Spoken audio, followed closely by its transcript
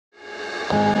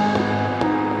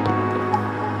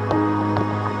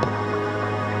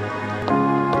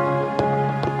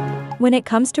When it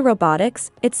comes to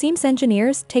robotics, it seems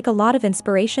engineers take a lot of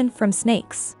inspiration from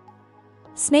snakes.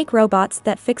 Snake robots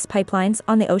that fix pipelines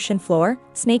on the ocean floor,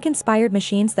 snake-inspired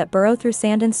machines that burrow through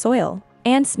sand and soil,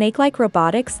 and snake-like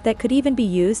robotics that could even be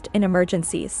used in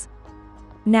emergencies.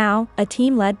 Now, a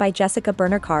team led by Jessica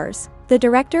Burgner-Kahrs, the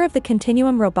director of the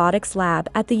Continuum Robotics Lab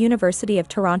at the University of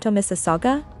Toronto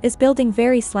Mississauga, is building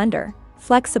very slender,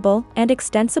 flexible, and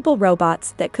extensible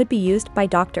robots that could be used by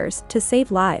doctors to save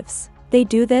lives. They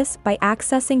do this by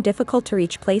accessing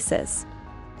difficult-to-reach places.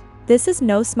 This is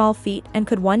no small feat and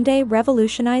could one day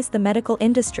revolutionize the medical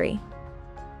industry.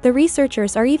 The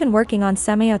researchers are even working on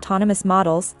semi-autonomous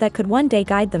models that could one day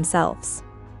guide themselves.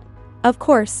 Of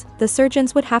course, the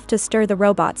surgeons would have to steer the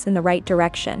robots in the right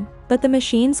direction, but the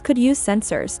machines could use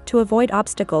sensors to avoid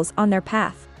obstacles on their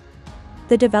path.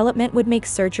 The development would make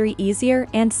surgery easier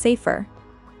and safer.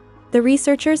 The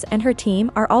researchers and her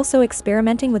team are also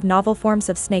experimenting with novel forms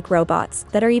of snake robots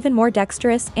that are even more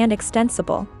dexterous and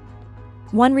extensible.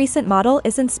 One recent model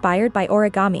is inspired by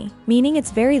origami, meaning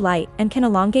it's very light and can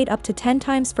elongate up to 10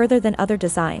 times further than other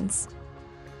designs.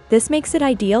 This makes it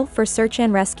ideal for search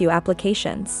and rescue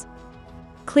applications.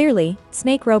 Clearly,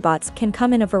 snake robots can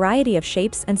come in a variety of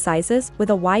shapes and sizes with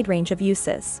a wide range of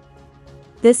uses.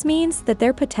 This means that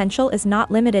their potential is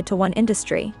not limited to one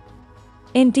industry.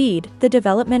 Indeed, the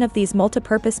development of these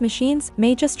multi-purpose machines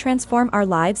may just transform our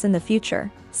lives in the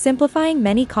future, simplifying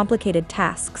many complicated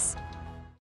tasks.